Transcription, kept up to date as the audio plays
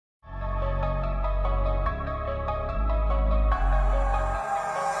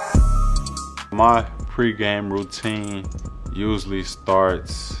My pre-game routine usually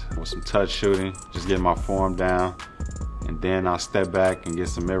starts with some touch shooting, just getting my form down. And then I'll step back and get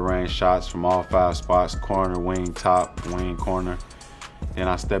some mid-range shots from all 5 spots: corner, wing, top, wing, corner. Then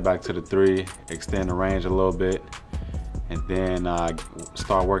I step back to the 3, extend the range a little bit. And then I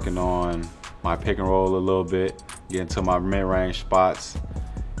start working on my pick and roll a little bit, get into my mid-range spots.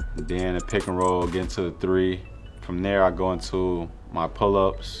 And then the pick and roll, get into the 3. From there, I go into my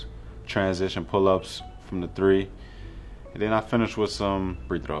pull-ups, transition pull-ups from the 3. And then I finish with some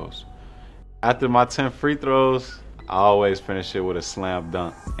free throws. After my 10 free throws, I always finish it with a slam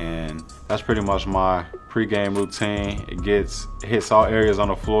dunk. And that's pretty much my pre-game routine. It hits all areas on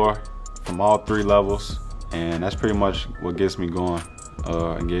the floor from all 3 levels. And that's pretty much what gets me going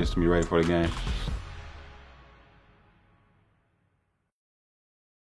and gets me ready for the game.